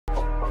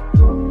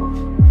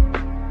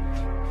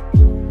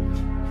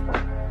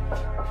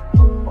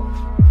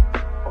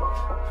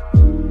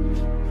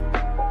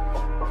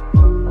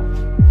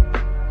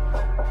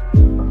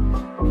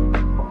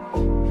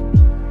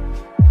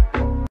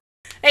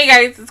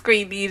guys, it's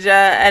Queendija,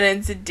 and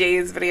in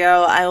today's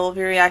video, I will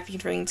be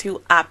reacting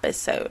to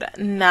episode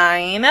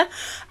 9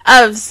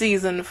 of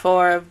season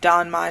 4 of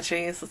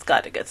Danmachi. So let's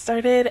get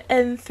started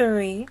in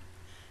 3,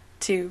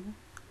 2,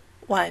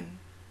 1,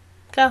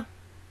 go.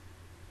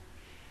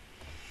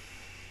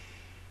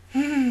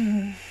 Alright.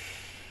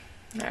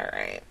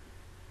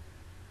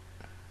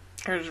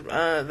 There's,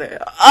 there.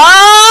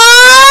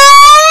 Oh!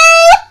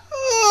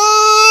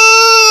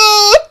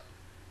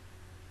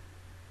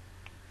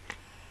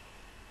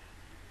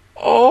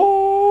 Oh.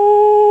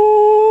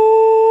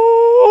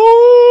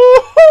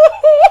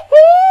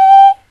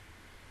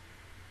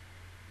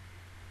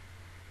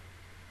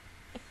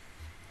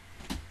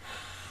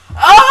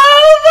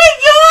 Oh my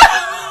god.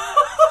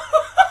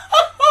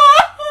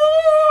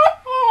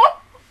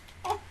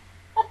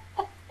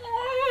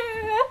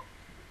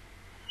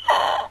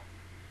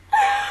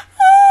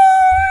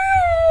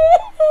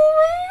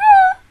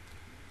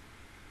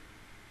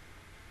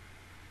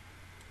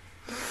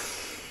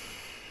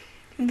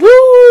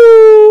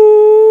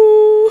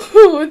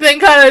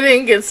 Thank God I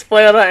didn't get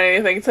spoiled on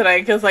anything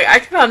tonight, because like I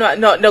cannot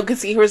no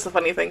because here's the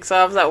funny thing. So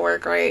I was at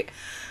work, right,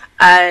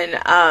 and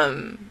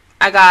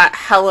I got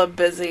hella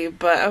busy,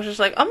 but I was just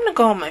like, I'm gonna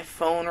go on my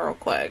phone real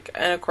quick,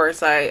 and of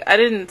course I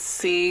didn't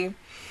see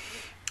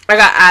I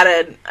got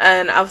added,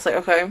 and I was like,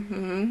 okay,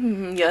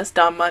 yes,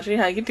 Danmachi,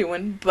 how you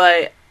doing?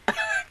 But of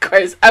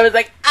course I was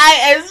like,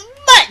 as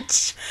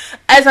much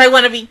as I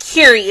want to be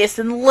curious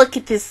and look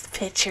at this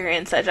picture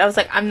and such, I was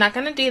like, I'm not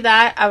gonna do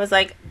that. I was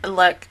like,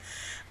 look,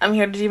 I'm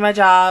here to do my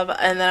job,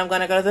 and then I'm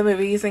gonna go to the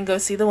movies and go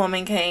see The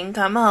Woman King,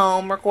 come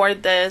home,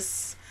 record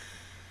this,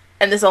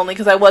 and this only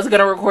because I was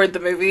gonna record the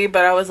movie,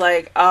 but I was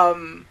like,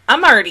 I'm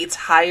already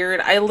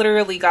tired. I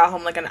literally got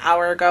home like an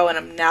hour ago, and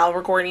I'm now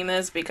recording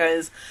this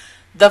because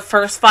the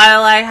first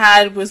file I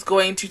had was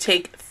going to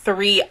take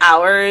 3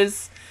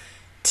 hours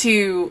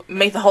to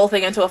make the whole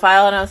thing into a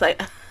file, and I was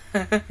like,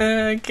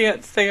 I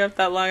can't stay up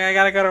that long. I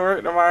gotta go to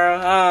work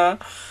tomorrow.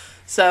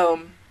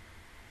 So,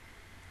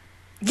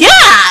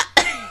 yeah!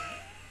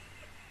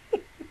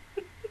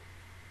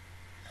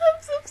 I'm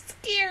so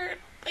scared.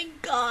 Oh my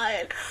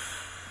god.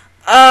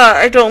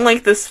 I don't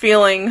like this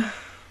feeling.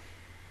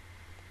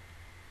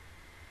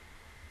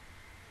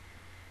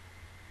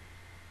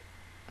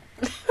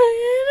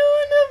 I don't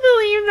want to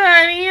believe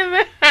that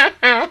either.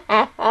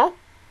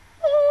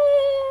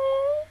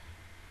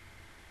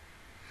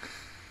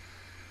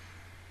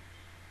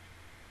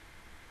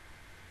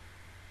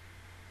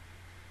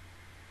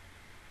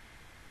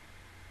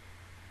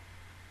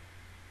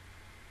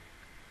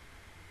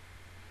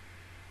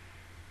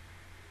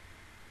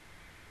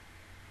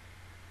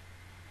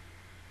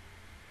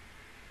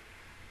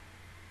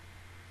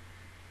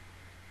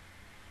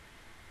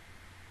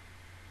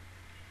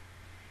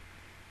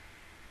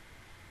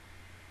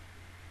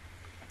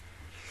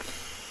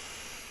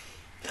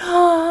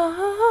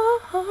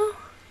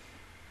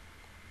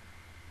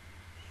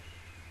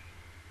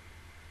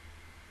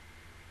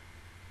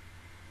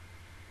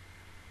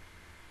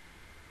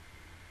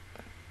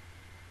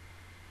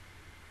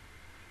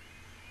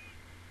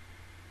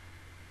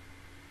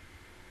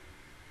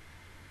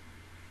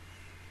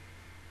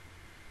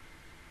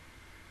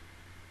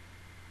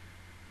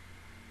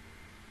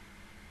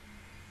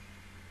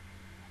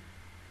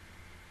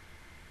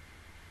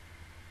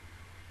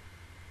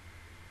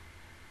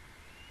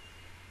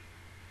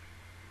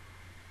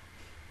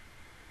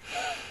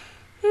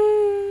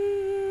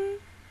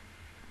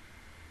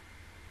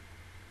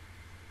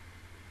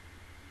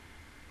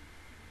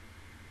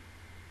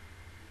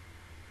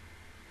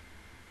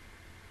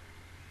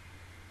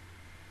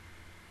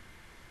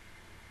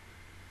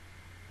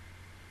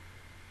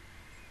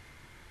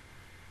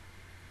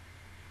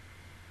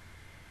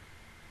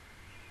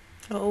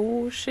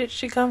 Oh shit,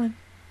 she coming.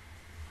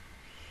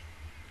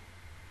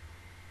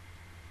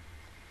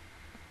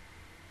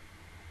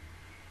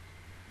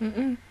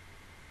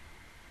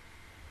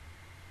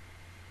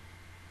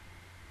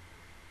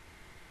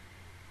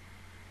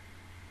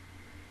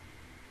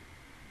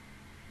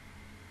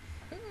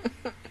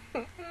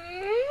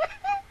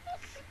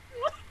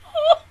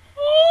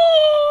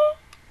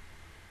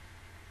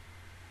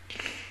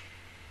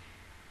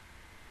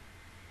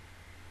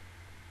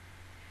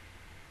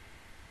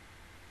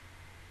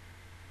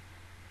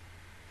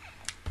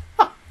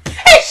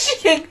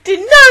 She ain't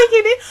denying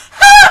it.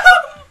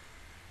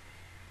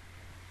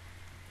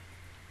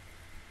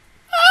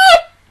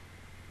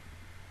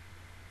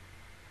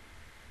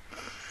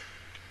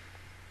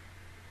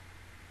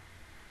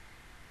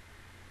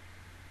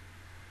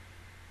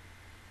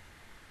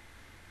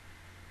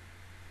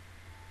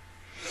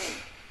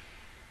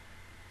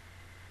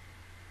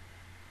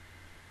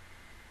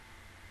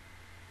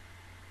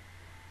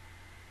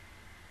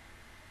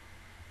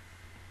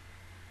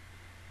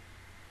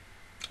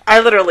 I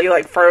literally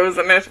like froze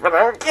in this, but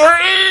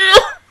okay.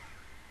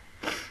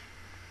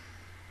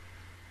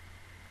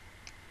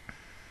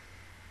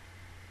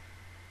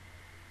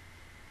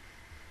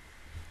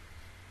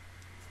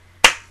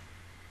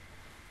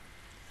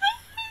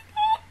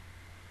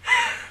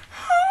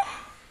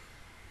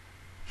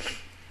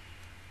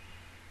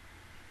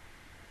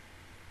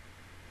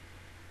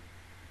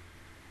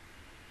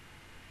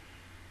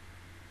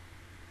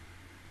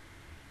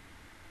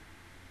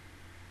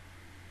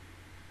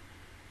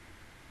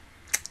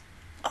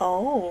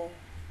 Oh.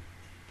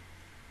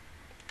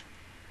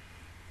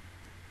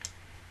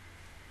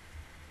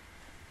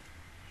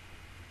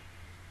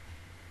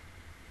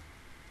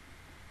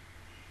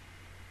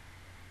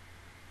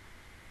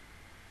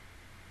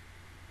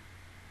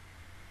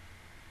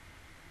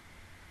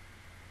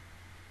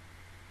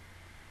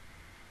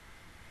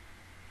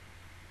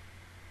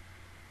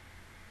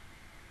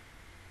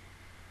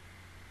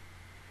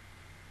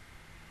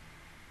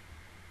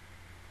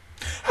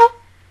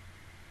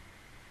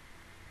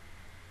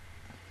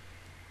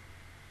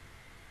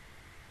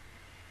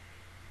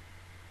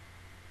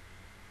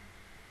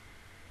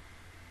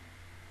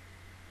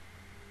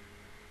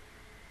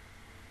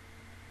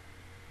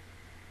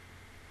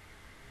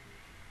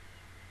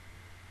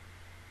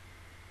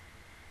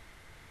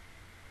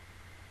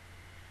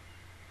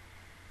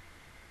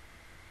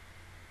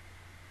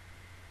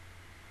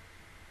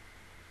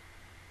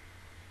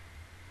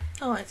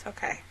 Oh, it's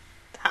okay.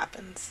 It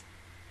happens.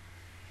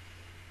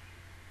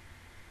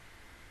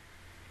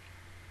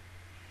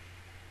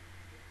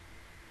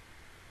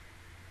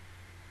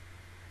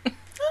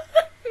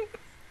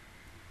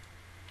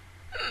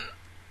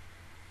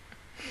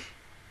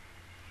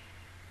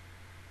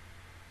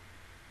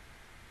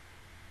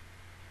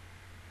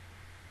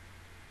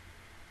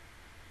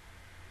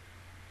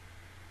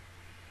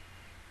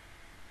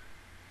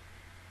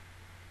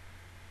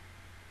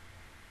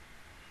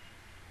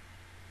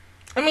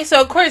 I mean,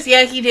 so of course,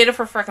 yeah, he did it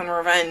for freaking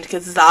revenge,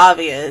 because it's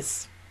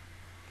obvious.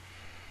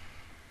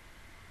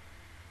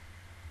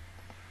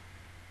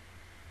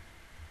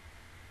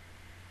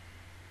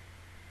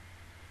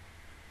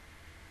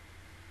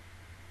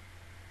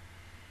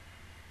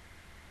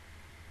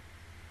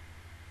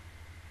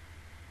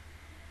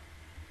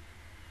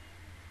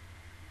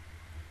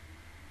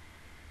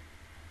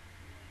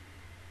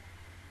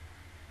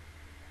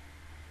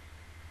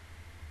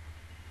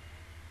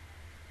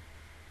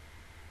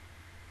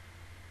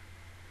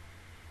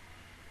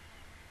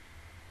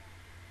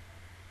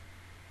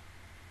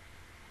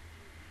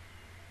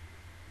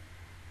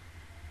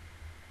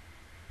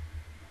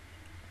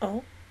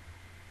 Oh.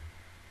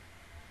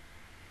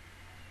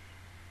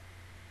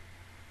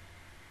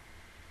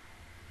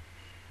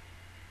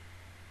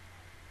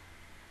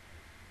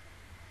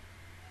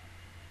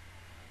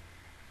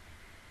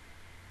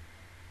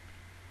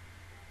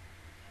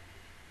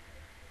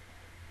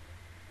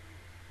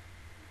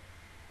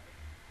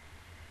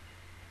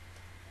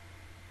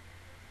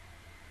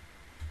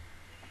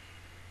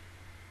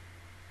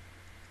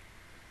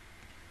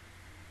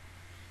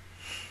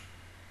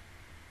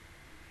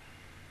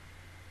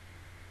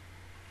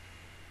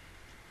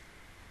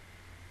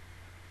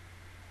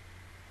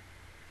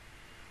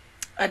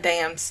 A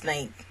damn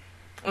snake.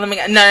 No,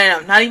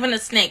 not even a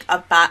snake. A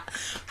bat.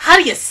 How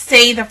do you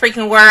say the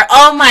freaking word?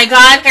 Oh my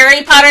god,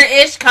 Harry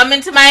Potter-ish come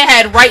into my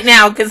head right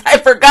now because I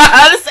forgot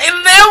how to say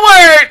the damn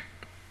word.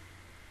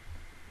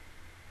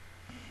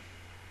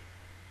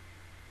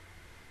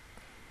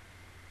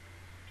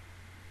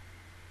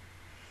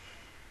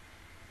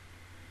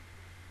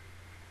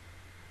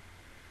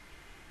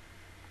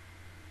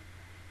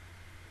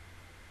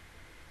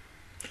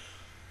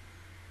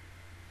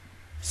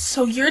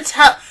 So you're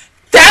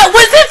that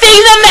was the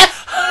thing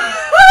that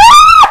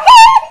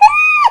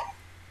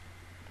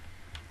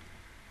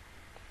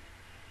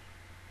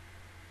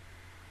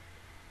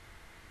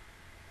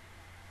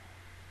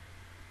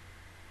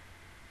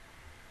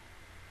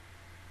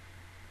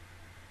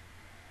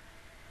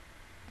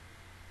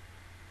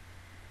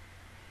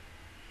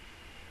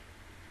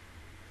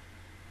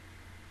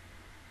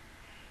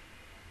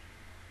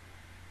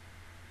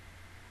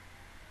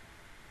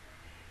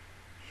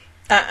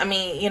I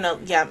mean, you know,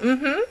 yeah,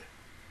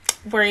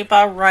 worry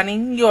about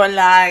running your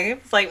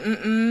lives. Like,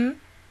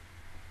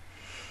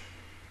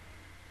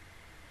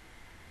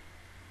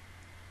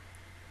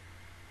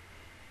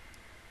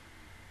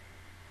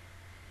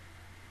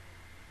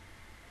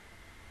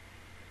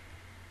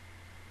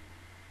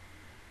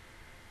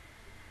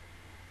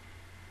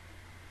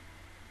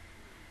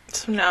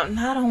 So now,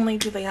 not only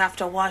do they have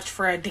to watch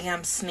for a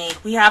damn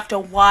snake, we have to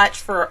watch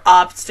for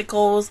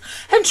obstacles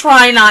and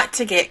try not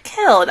to get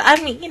killed.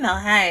 I mean, you know,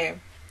 hey,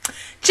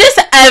 just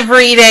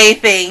everyday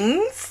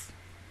things.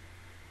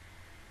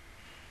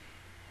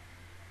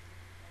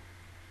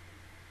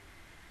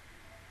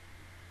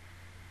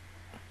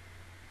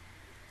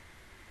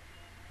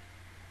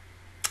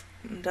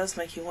 It does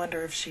make you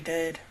wonder if she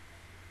did.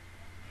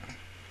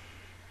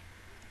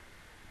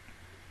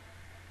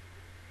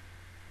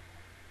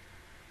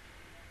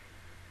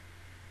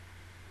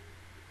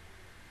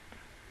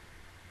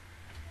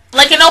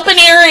 Like an open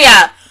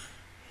area.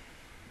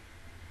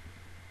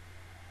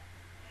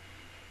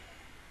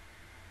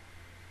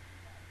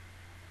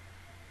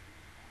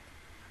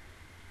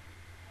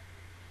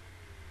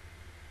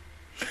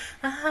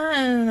 I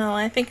don't know.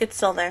 I think it's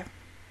still there.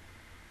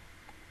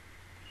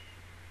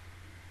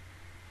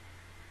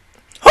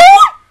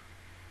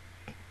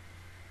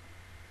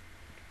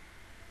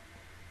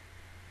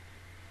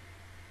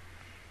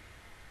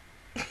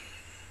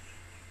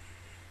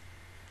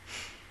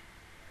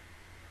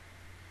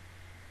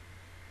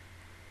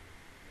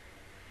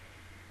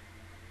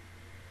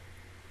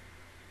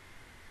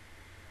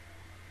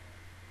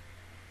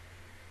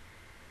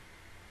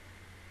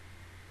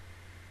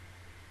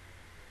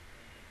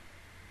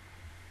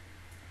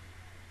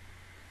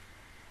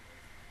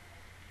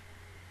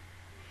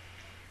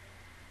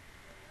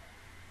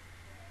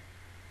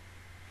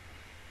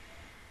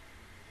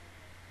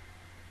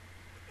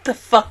 The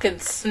fucking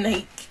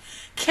snake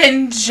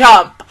can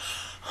jump.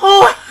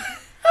 Oh,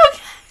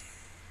 okay.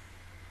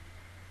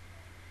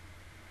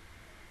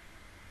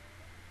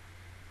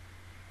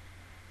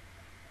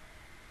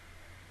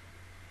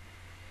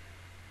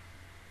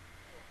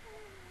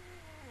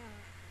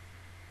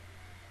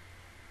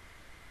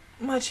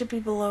 What should be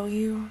below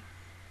you?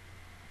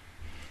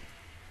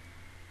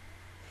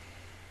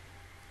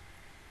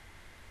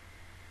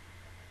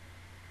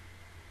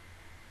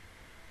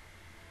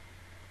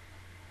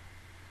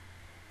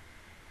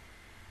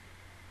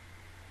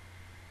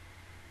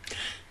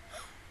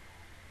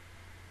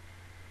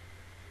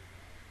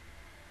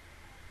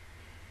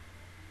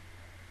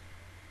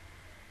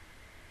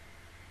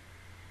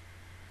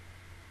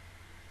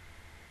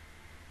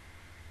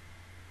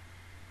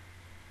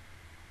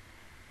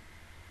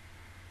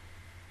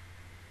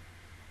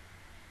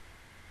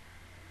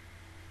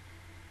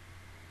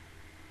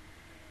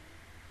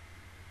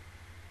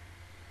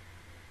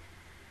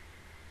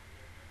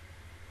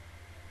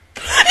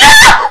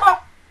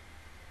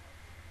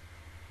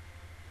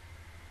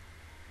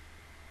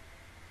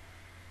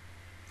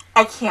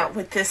 I can't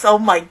with this. Oh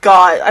my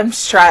god, I'm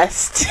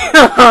stressed.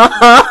 We're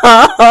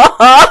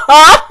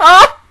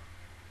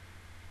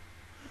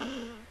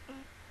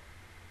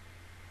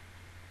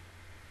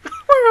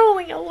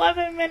only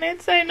 11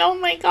 minutes in. Oh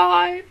my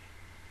god.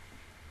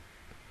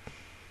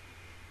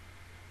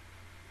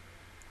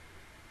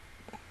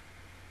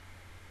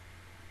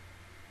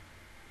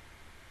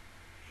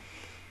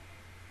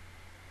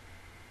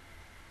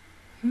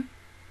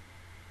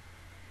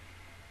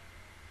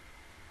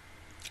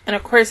 And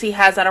of course he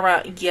has that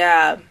around.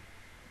 Yeah.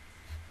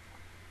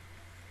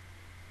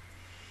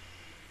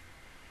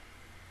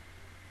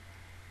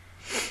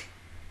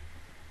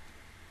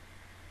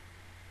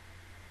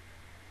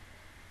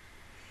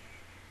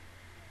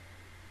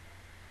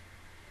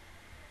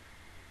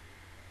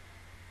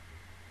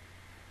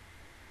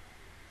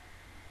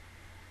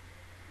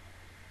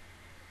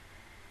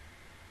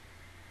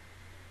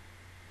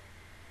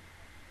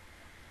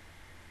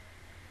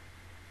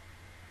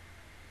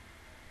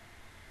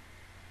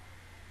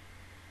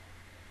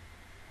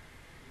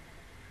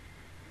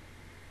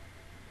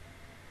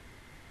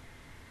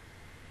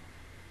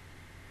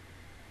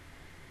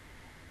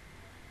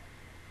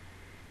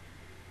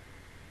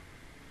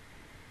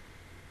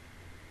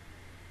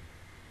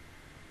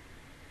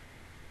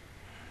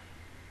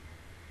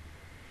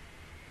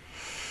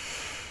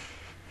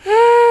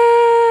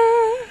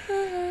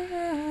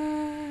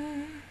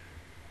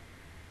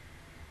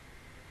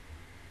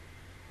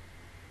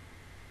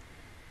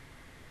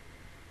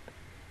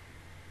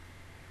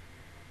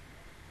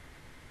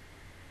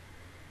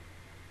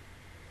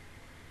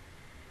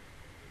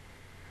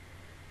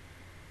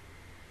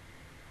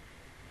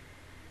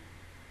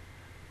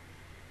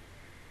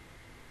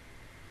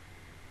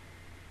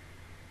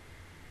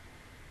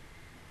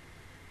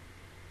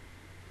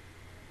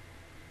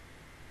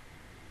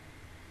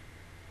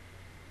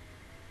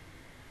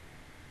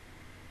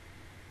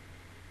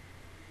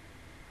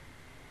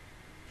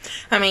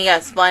 I mean,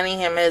 yes, blinding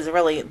him is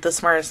really the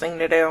smartest thing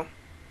to do.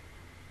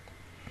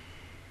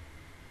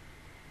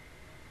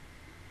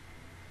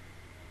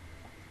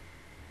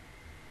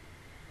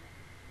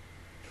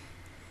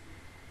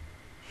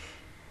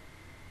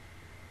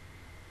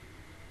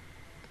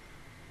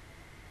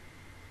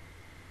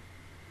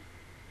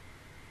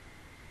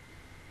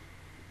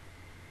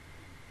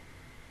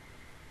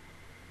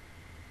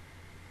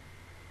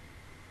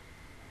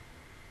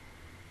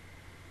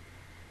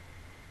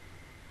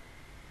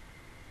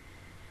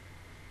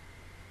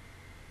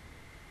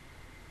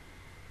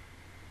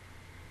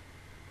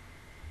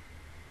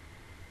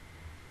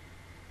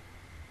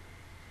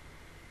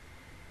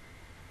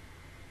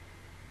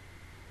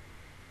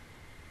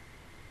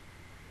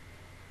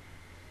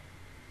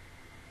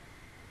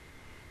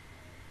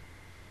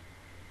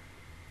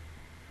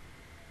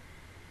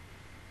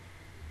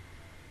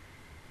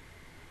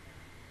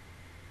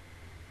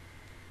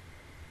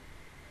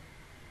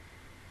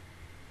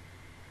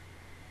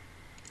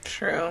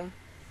 True.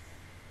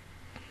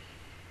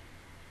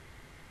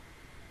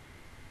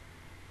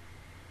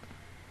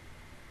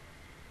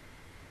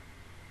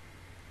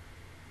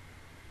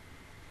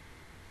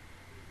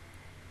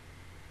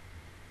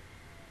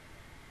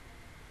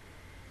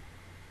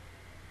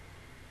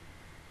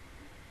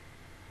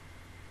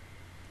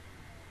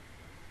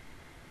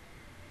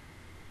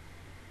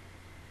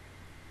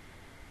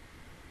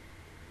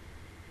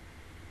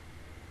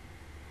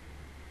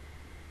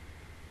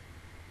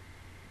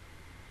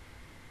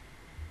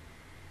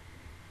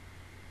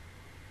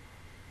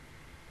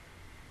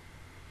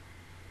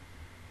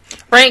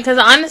 Right, because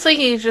honestly,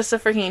 he's just a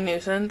freaking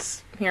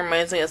nuisance. He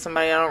reminds me of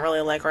somebody I don't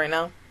really like right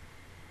now.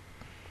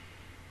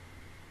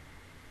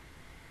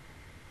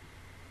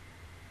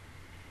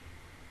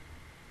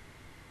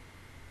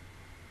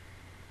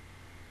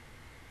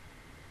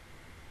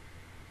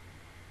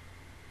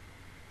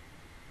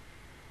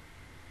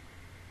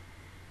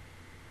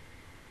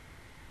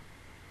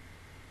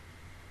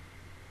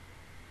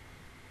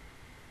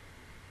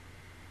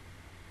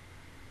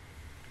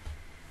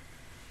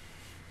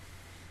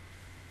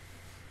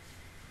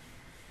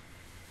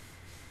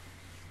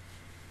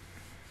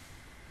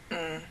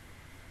 Mm.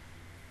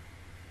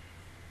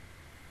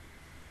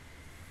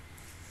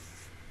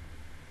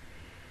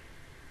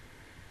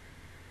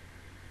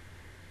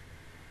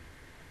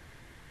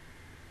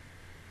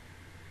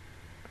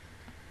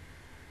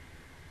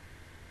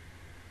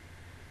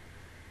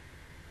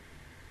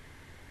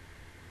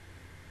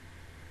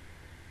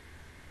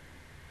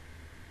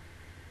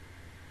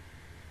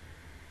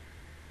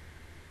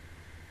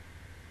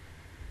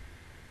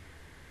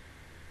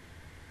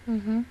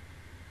 Mm-hmm.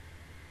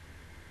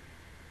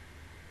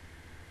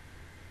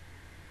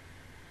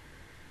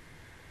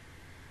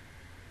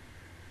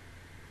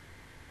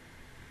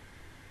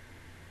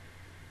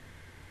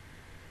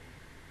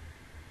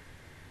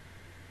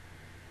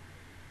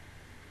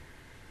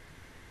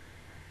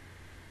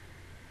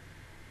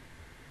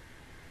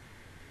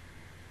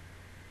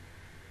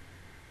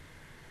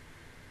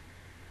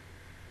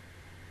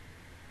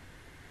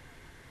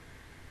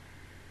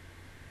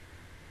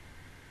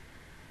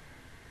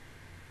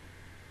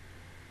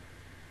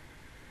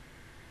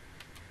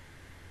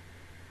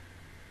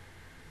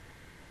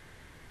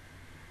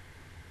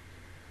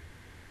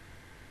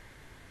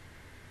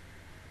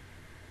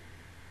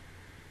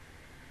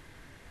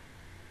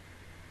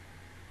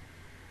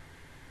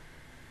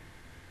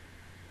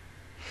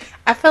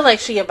 I feel like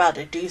she about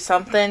to do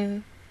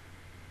something.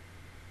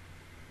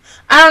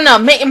 I don't know.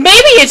 Maybe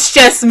it's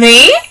just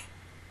me.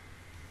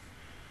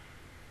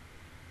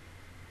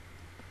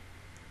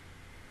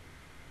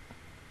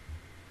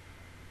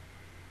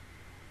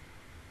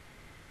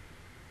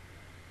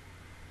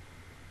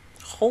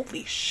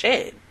 Holy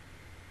shit.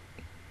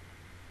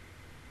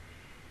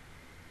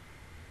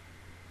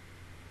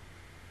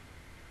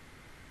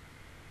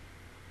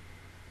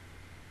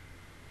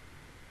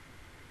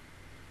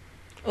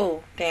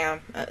 Oh,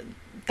 damn.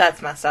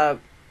 That's messed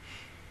up.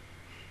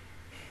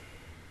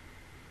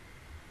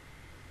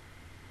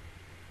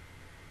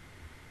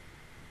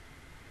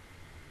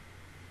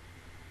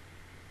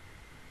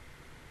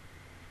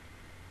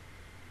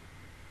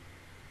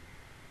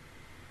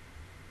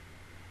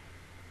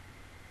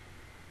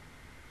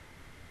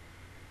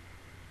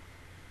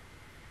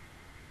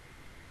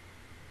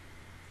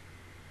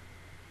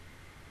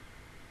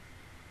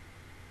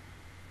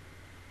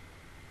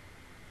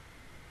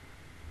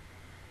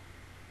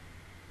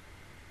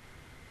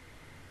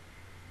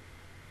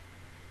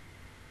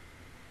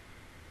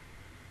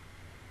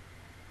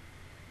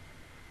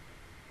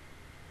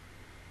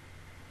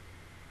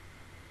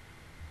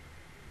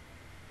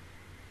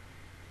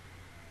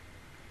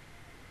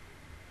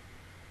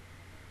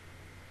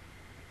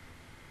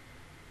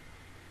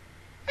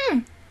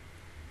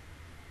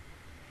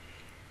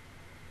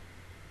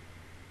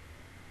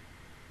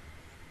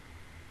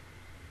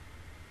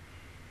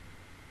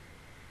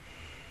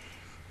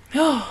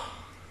 Oh.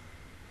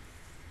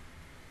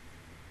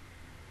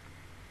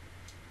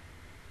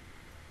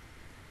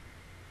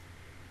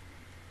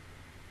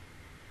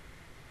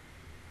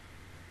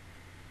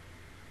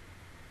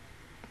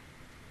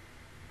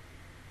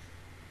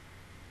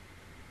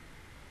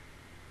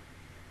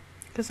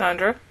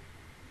 Cassandra?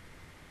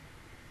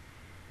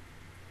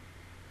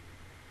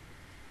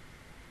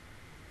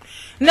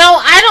 No,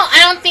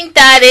 I don't think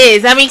that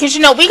is. I mean, because,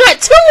 you know, we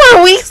got 2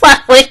 more weeks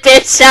left with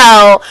this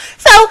show.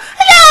 So, no,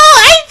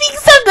 I think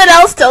something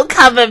else still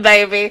coming,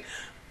 baby.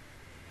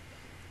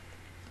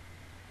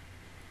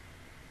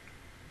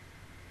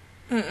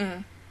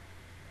 Mm-mm.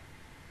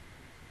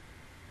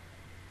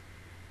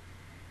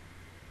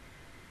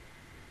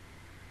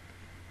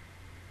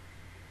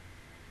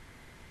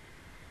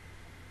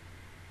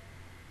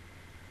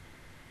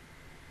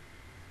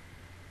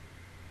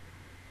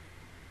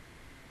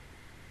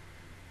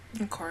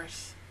 Of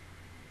course.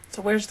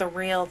 So where's the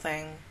real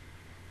thing?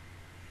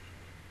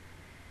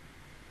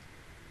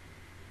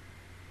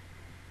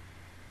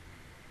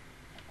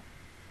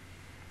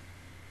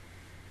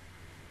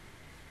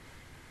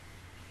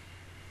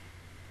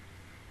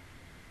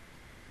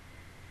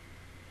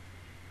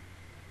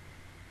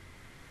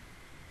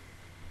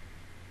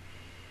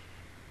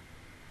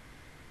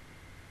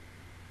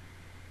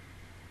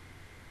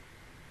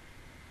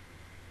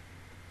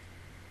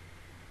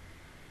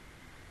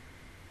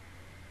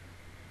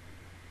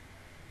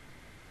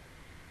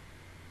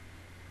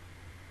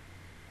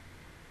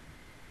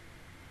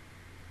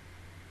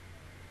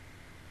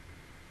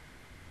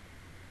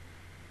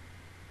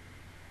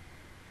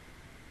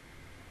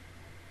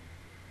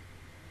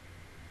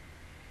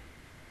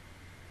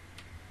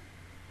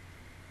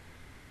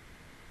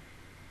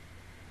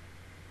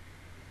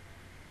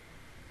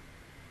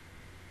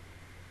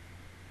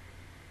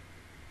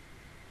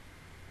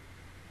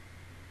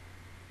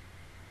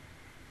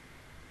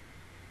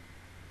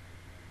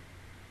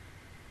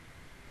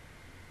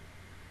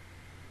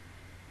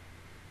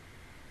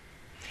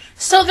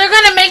 So they're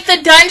gonna make the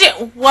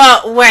dungeon...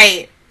 What?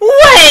 Wait.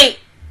 Wait!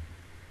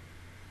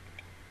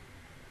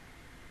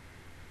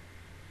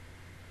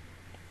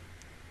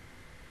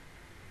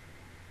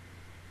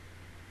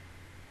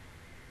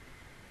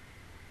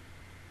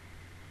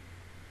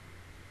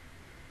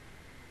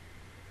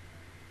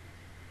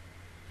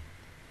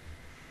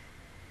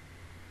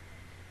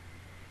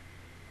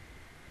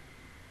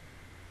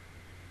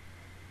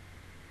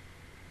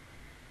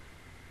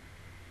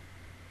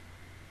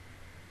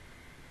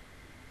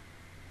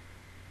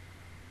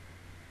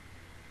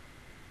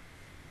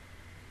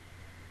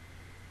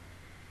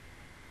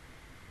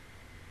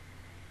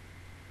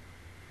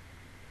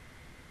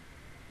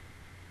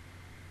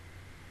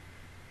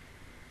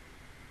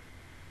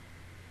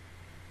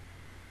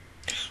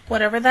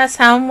 Whatever that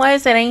sound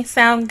was, it ain't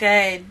sound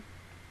good.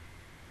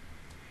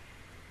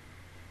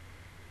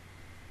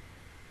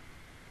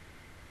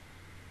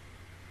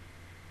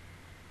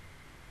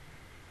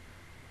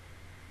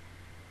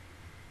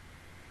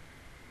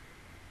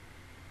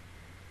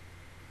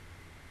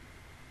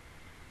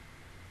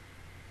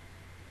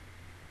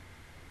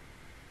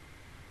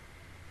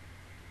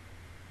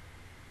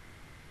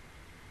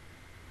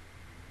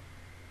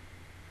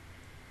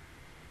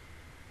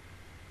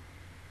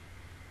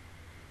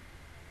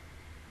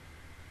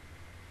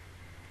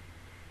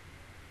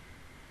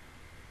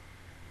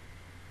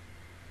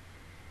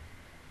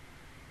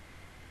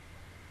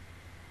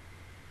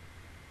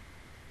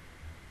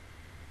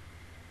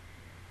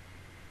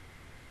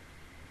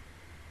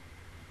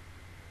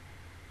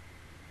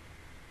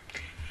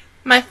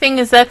 My thing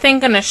is, that thing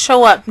gonna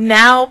show up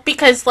now?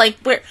 Because, like,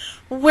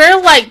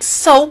 we're like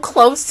so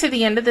close to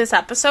the end of this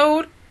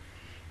episode.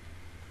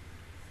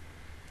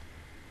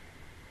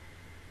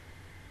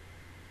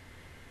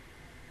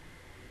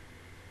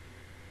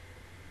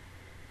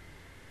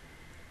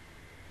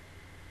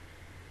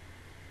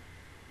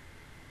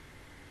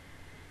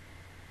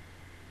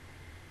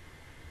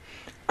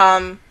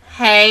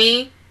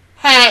 Hey.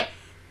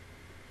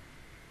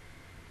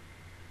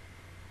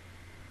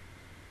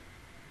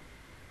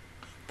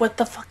 What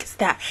the fuck is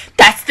that?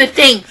 That's the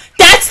thing!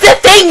 That's the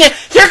thing!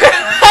 You're gonna...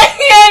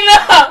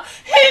 Hannah!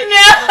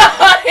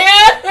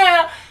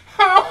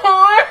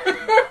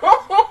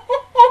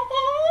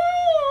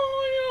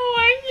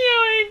 I can't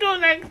wait until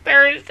next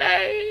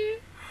Thursday.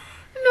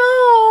 No,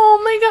 oh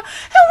my god.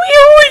 And we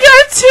only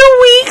got 2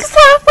 weeks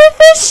left with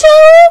this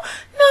show?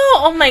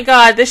 No, oh my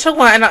god. This show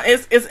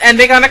is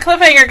ending on a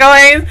cliffhanger,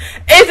 guys.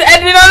 It's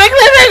ending on a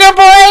cliffhanger,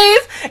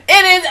 boys.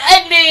 It is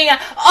ending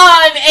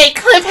on a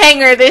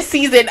cliffhanger this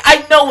season.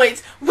 I know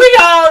it. We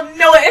all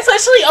know it.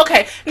 Especially,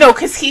 okay, no,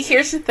 because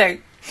here's the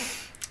thing.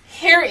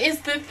 Here is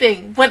the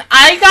thing. When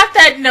I got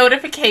that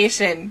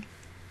notification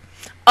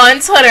on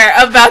Twitter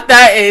about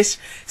that ish,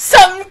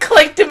 something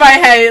clicked in my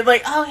head.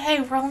 Like, oh, hey,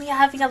 we're only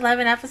having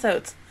 11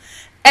 episodes.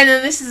 And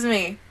then this is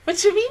me.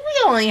 What you mean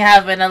we only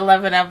have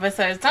 11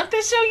 episodes? Don't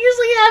this show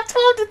usually have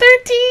 12 to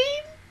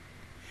 13?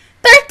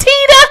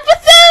 13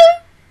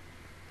 episodes?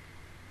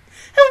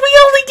 And we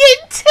only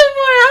get 2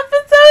 more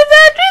episodes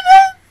after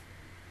this?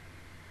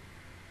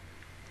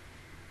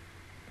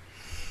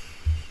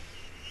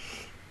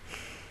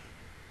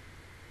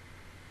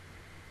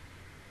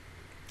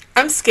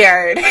 I'm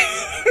scared.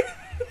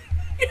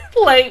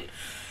 Like,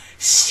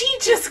 she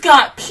just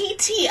got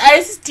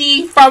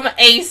PTSD from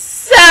a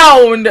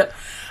sound.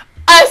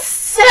 A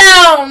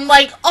sound.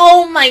 Like,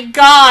 oh my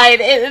god.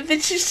 And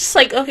then she's just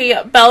like, okay,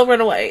 yeah, Belle, run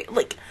away.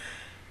 Like,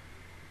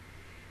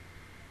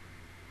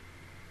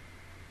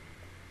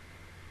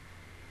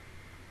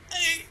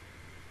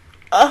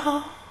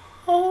 oh,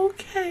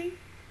 okay.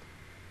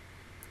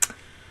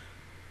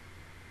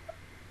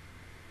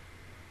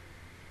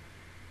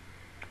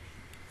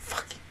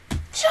 Fucking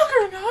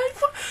Juggernaut.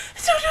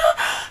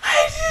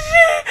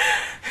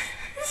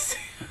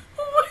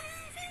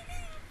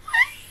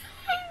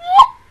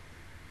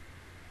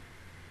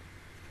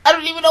 I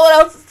don't even know what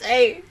else to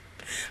say.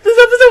 This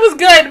episode was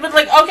good, but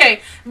like,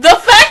 okay, the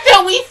fact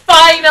that we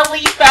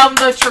finally found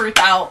the truth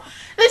out,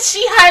 that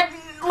she had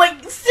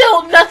like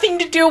still nothing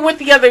to do with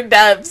the other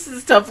devs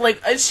and stuff,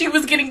 like she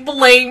was getting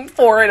blamed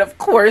for it, of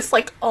course,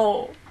 like,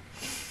 oh,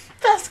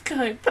 that's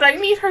good, but I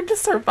need her to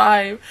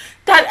survive.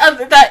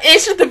 That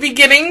ish at the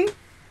beginning.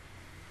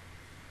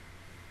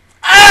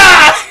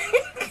 Ah!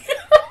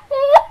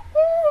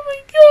 Oh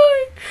my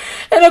god.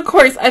 And of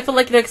course, I feel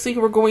like next week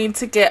we're going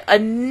to get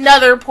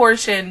another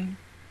portion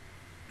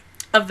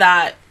of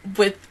that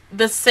with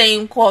the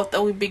same quote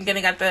that we've been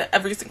getting at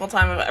every single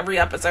time of every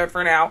episode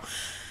for now.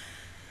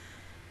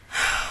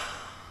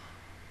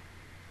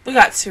 We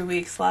got 2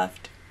 weeks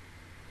left.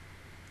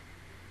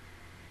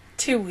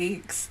 2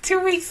 weeks. 2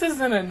 weeks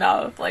isn't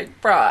enough.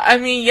 Like, bruh. I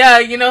mean, yeah,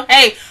 you know,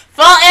 hey,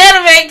 fall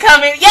anime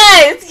coming.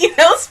 Yes, you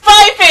know,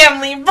 Spy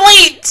Family,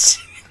 Bleach.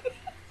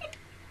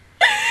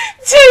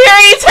 To Your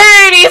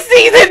Eternity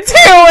Season 2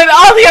 and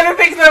all the other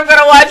things that I'm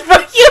gonna watch.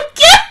 But you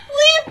can't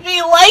leave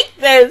me like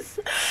this.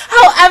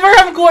 However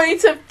I'm going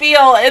to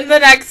feel in the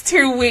next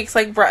 2 weeks.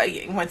 Like,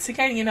 bruh, once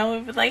again, you know,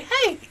 it was like,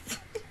 hey.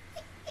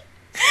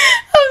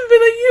 I'll be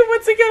like, yeah,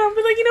 once again, I'll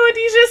be like, you know what,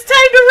 Deja, it's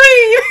time to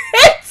read.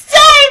 It's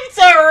time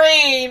to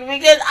read,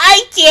 because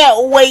I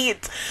can't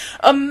wait.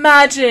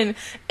 Imagine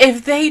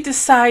if they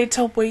decide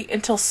to wait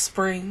until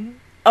spring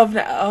of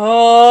now.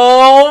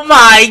 Oh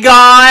my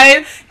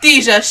god.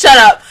 Deja, shut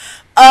up.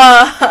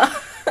 I'm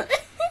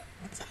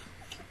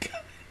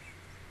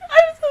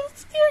so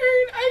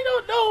scared. I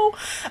don't know.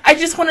 I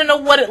just want to know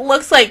what it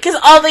looks like, because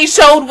all they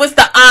showed was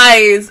the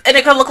eyes, and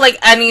it could look like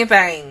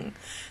anything.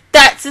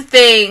 That's the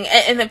thing.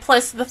 And then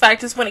plus the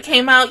fact is when it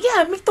came out,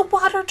 yeah, make the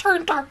water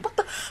turn dark. What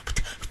the...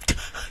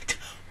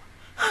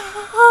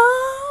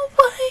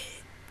 what?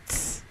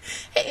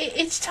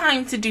 It's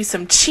time to do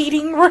some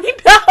cheating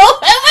right now.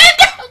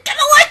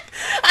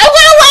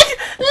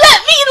 Let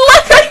me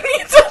look. I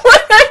need to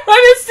look. I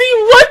want to see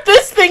what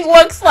this thing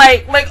looks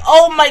like. Like,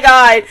 oh my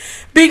god.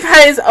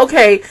 Because,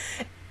 okay,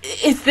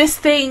 is this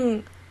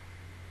thing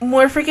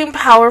more freaking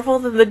powerful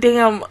than the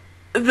damn,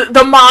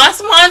 the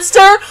moss monster?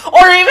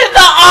 Or even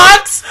the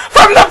ox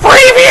from the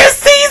previous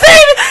season?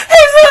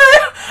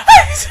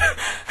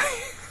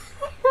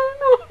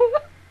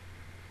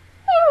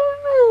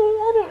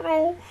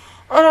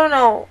 I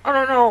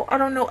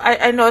don't know.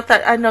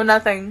 I know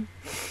nothing.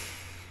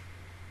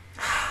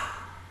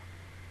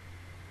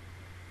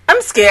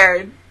 I'm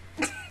scared.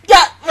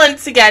 Yeah,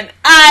 once again,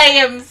 I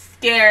am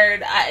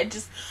scared.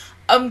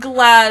 I'm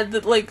glad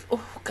that, like,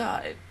 oh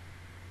god.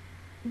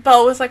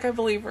 Belle was like, I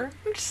believe her.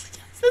 I'm just,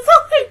 yes, that's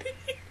all I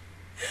need.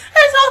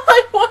 That's all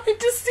I wanted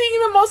to see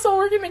them also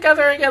working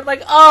together again.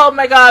 Like, oh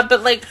my god.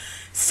 But, like,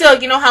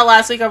 still, you know how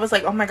last week I was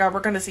like, oh my god,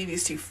 we're gonna see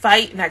these two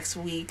fight next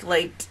week.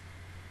 Like,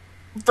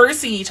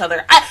 versing each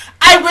other.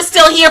 I was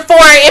still here for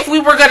it if we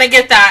were gonna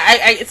get that.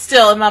 It's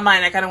still in my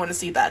mind, I kind of want to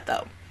see that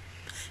though,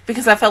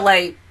 because I felt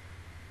like,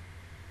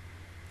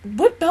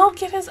 would Belle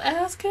get his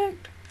ass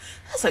kicked?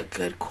 That's a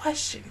good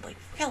question. Like,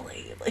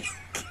 really? Like,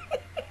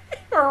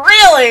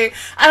 really?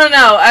 I don't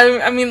know.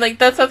 I mean, like,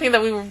 that's something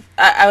that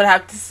I would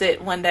have to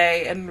sit one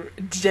day and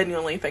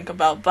genuinely think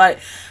about. But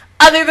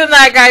other than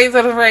that, guys,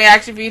 that was my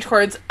reaction view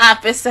towards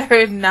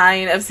episode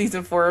 9 of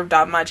season 4 of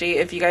Danmachi.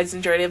 If you guys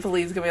enjoyed it,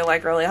 please give me a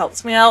like. It really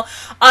helps me out.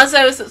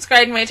 Also,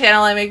 subscribe to my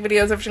channel. I make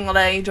videos every single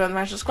day. Join the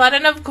Marshall Squad.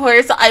 And of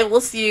course, I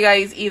will see you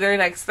guys either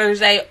next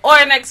Thursday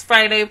or next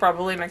Friday.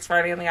 Probably next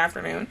Friday in the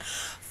afternoon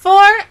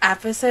for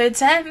episode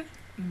 10.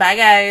 Bye,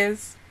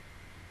 guys.